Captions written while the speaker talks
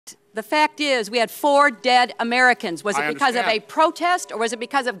The fact is, we had 4 dead Americans. Was it because of a understand. protest, or was it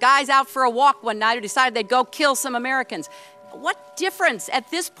because of guys out for a walk one night who decided they'd go kill some Americans? What difference at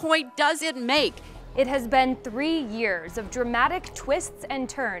this point does it make? It has been 3 years of dramatic twists and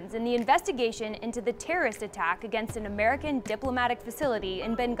turns in the investigation into the terrorist attack against an American diplomatic facility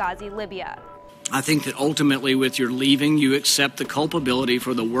in Benghazi, Libya. I think that ultimately with your leaving, you accept the culpability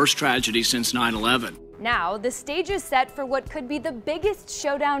for the worst tragedy since 9/11. Now, the stage is set for what could be the biggest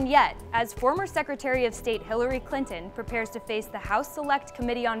showdown yet, as former Secretary of State Hillary Clinton prepares to face the House Select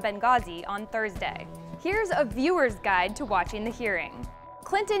Committee on Benghazi on Thursday. Here's a viewer's guide to watching the hearing.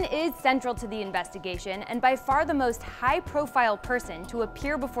 Clinton is central to the investigation and by far the most high-profile person to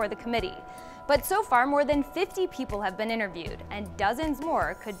appear before the committee. But so far, more than 50 people have been interviewed, and dozens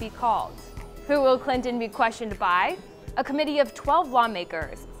more could be called. Who will Clinton be questioned by? A committee of 12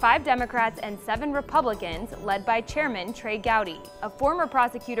 lawmakers, 5 Democrats and 7 Republicans, led by Chairman Trey Gowdy, a former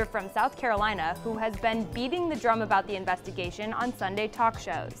prosecutor from South Carolina who has been beating the drum about the investigation on Sunday talk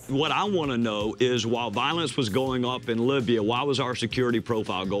shows. What I want to know is, while violence was going up in Libya, why was our security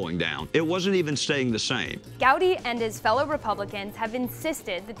profile going down? It wasn't even staying the same. Gowdy and his fellow Republicans have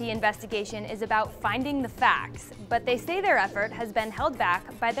insisted that the investigation is about finding the facts, but they say their effort has been held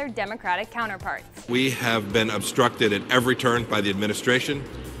back by their Democratic counterparts. We have been obstructed at every turn by the administration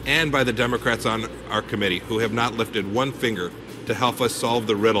and by the Democrats on our committee, who have not lifted one finger to help us solve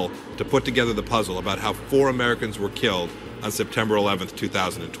the riddle, to put together the puzzle about how 4 Americans were killed on September 11th,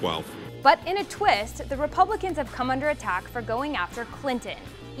 2012. But in a twist, the Republicans have come under attack for going after Clinton,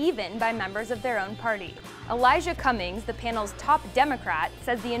 even by members of their own party. Elijah Cummings, the panel's top Democrat,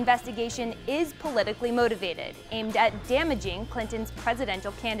 says the investigation is politically motivated, aimed at damaging Clinton's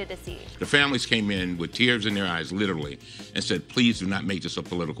presidential candidacy. The families came in with tears in their eyes, literally, and said, please do not make this a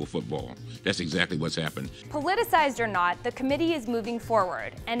political football. That's exactly what's happened. Politicized or not, the committee is moving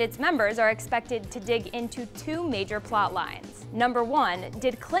forward, and its members are expected to dig into 2 major plot lines. Number 1,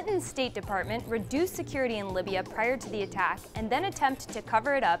 did Clinton's State Department reduce security in Libya prior to the attack and then attempt to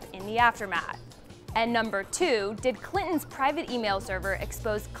cover it up in the aftermath? And number 2, did Clinton's private email server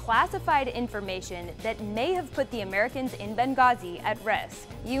expose classified information that may have put the Americans in Benghazi at risk?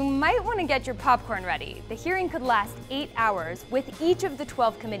 You might want to get your popcorn ready. The hearing could last 8 hours, with each of the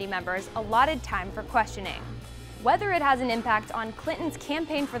 12 committee members allotted time for questioning. Whether it has an impact on Clinton's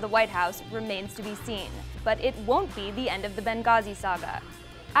campaign for the White House remains to be seen, but it won't be the end of the Benghazi saga.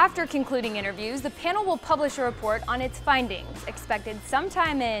 After concluding interviews, the panel will publish a report on its findings, expected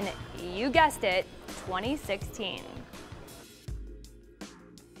sometime in, you guessed it, 2016.